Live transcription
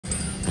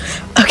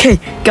Okay,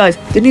 guys,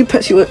 the new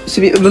Pet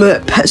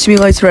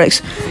Simulator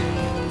X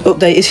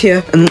update is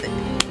here, and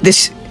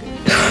this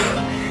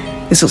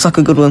looks like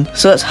a good one.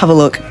 So let's have a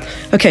look.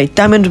 Okay,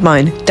 diamond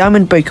mine,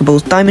 diamond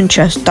breakables, diamond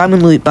chest,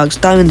 diamond loot bags,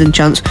 diamond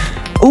enchants.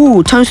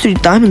 Ooh,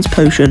 ×3 diamonds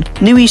potion.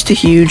 New Easter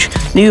huge,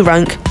 new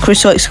rank,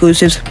 crystal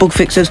exclusives, bug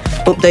fixes,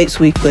 updates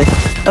weekly.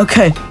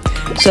 Okay,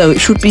 so it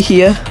should be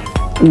here.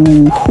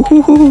 Ooh,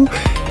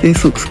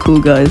 this looks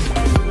cool, guys.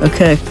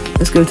 Okay,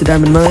 let's go to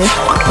diamond mine.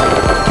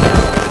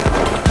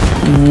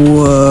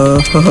 Whoa,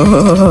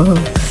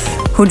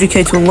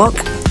 100k to unlock,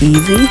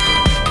 easy.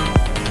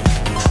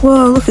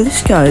 Whoa, look at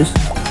this, guys.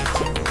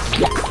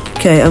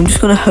 Okay, I'm just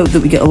gonna hope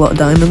that we get a lot of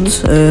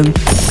diamonds.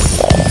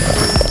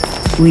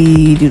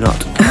 We do not.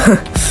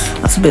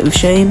 That's a bit of a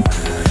shame.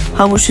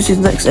 How much does his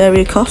next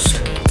area cost?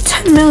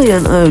 10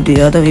 million. Oh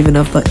dear, I don't even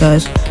have that,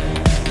 guys.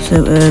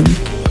 So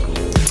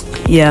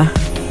yeah.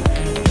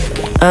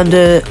 And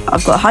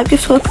I've got a hype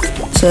gift club,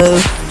 so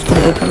just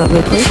gonna open that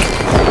real quick.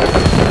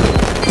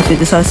 If it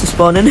decides to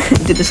spawn in,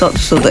 it did this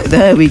last update.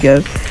 There we go.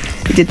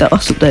 It did that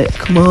last update.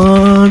 Come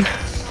on.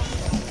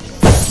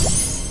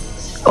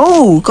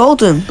 Oh,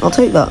 golden. I'll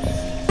take that.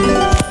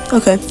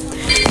 Okay.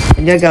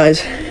 And yeah,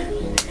 guys,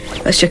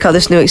 let's check out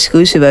this new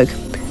exclusive egg.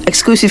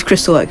 Exclusive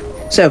crystal egg.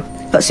 So,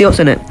 let's see what's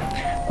in it.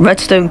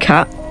 Redstone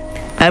cat,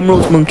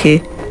 emerald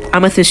monkey,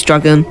 amethyst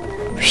dragon,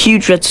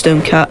 huge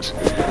redstone cat,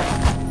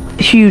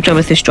 huge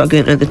amethyst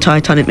dragon, and the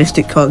titanic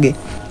mystic corgi.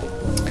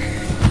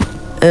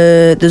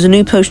 There's a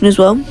new potion as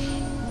well.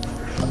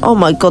 Oh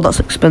my god,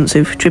 that's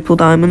expensive. Triple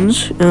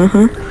diamonds.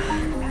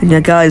 And yeah,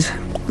 guys,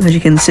 as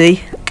you can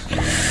see,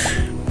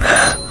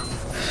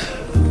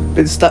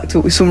 been stacked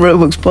up with some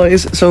Robux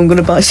players, so I'm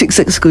gonna buy 6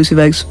 exclusive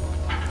eggs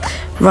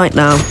right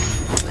now,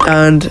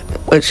 and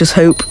let's just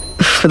hope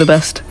for the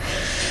best,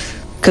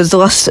 because the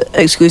last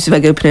exclusive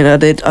egg opening I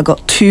did, I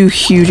got 2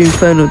 huge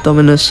Inferno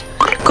Dominus.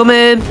 Come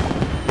in.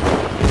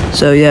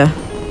 So yeah.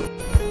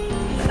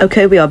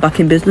 Okay, we are back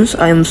in business.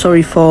 I am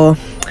sorry for,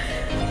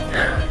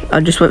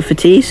 I just went for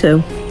tea,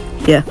 so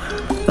yeah.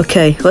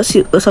 Okay, let's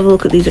have a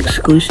look at these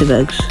exclusive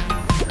eggs.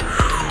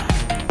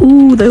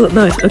 Ooh, they look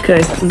nice.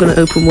 Okay, I'm gonna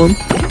open one.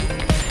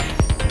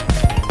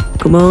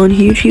 Come on,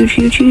 huge, huge,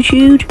 huge, huge,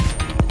 huge.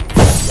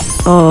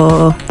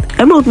 Oh,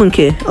 emerald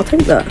monkey. I'll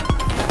take that.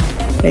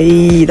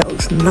 Hey, that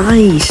looks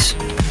nice.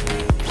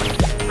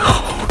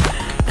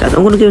 Guys,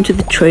 I'm gonna go into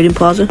the trading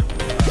plaza,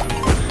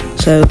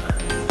 so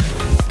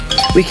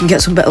we can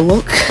get some better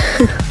luck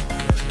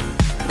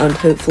and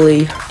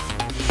hopefully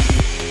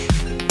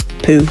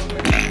poo.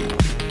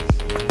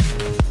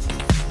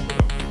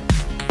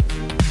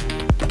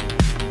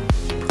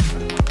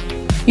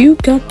 You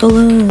got the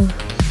love.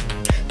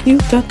 You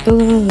got the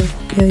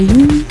love. Yeah,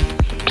 you.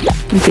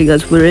 Okay,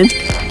 guys, we're in.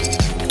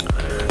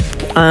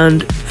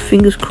 And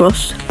fingers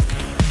crossed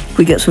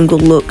we get some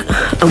good luck.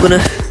 I'm gonna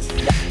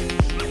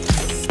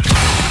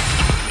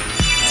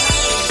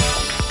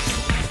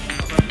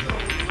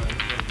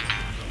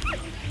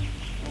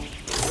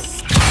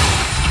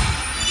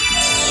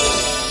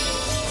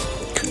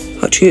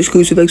actually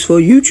exclusive eggs for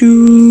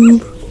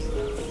YouTube.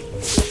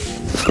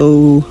 Let's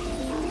go.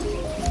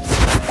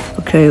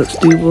 Okay, let's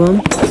do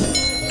one.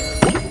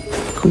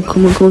 Come on,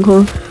 come on, come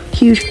on.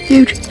 Huge,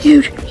 huge,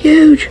 huge,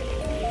 huge.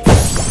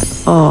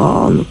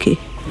 Oh, unlucky.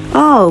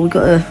 Oh, we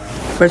got a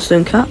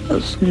redstone cat.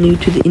 That's new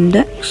to the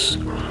index.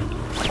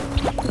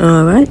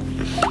 Alright.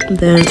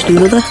 Then let's do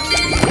another.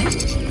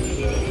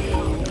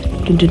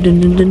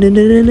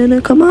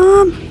 Come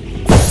on.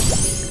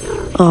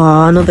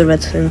 Oh, another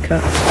redstone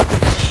cat.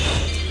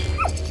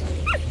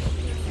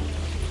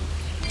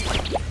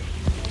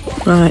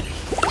 Right.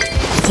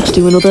 Let's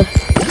do another.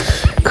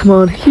 Come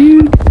on,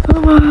 huge.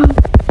 Come on.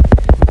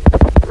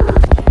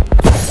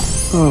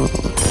 Oh,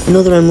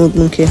 another emerald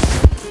monkey.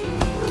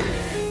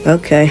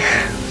 Okay.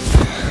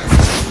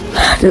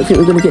 I don't think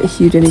we're going to get a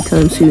huge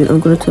anytime soon. I'm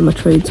going to turn my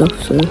trades off,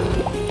 so.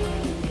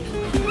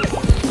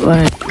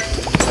 Right.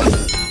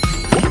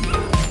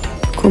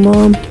 Come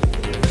on.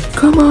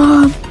 Come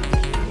on.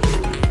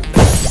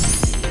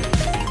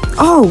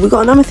 Oh, we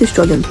got an amethyst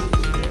dragon.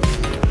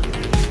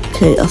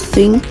 Okay, I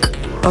think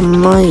I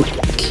might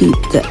keep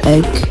the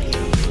egg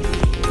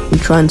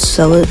and try and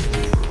sell it.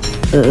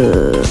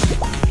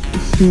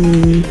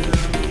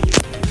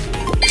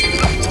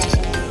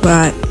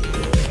 Right.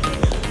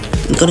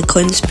 I'm gonna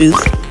claim this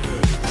booth.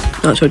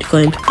 No, it's already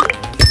claimed.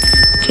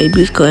 Okay,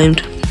 booth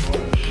claimed.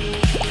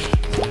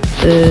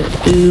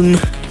 Boom.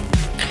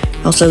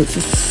 I'll sell it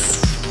for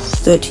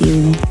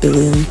 13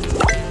 billion.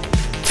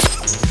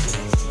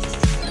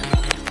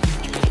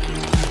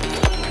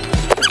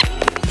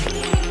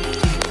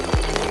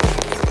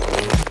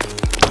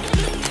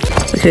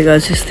 Okay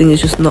guys, this thing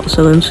is just not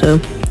selling, so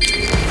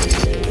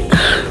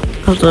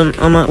hold on,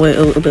 I might wait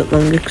a little bit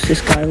longer because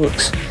this guy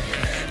looks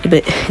a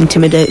bit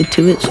intimidated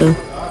to it, so.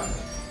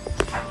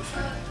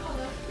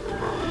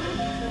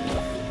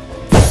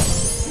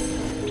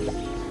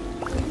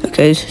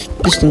 Okay,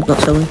 this thing's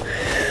not selling.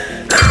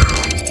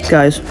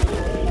 Guys,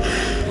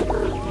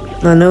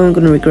 I know I'm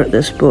gonna regret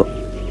this, but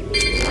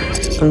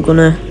I'm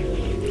gonna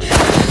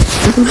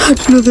I'm gonna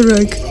hatch another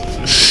egg.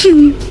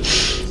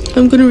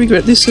 I'm gonna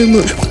regret this so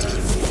much.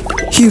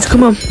 Huge,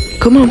 come on.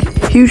 Come on.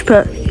 Huge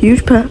pet.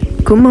 Huge pet.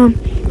 Come on.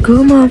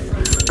 Come on.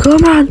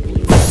 Come on.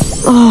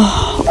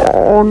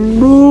 Oh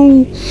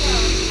no.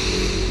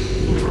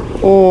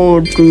 Oh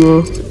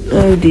dear.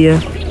 Oh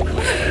dear.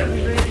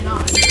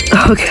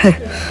 Okay.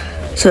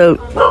 So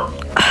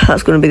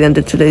that's gonna be the end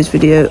of today's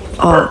video.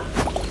 I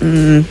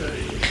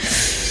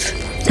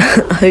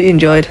hope you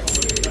enjoyed.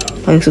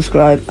 Like,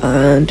 subscribe,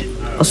 and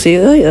I'll see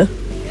you later.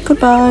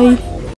 Goodbye.